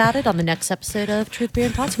complain about it on the next episode of Truth, Beer,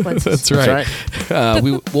 and Consequences. That's right.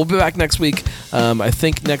 We'll be back next week. I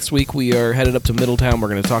think next week we are headed up to Middletown. We're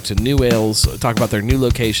going to talk to New Ales, talk about their new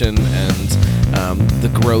location and the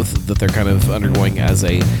growth that they're kind of undergoing as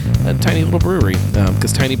a tiny little brewery.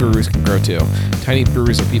 Because tiny breweries can grow too. Tiny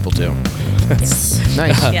breweries are people too. Yes.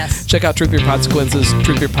 Nice. Yes. Check out Truth Beer Consequences,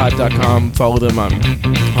 truthbeerpod.com. Follow them on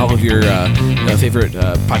all of your favorite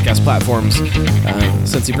podcast platforms.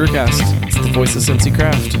 Cincy Brewcast. It's the voice of Cincy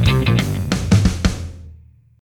Craft.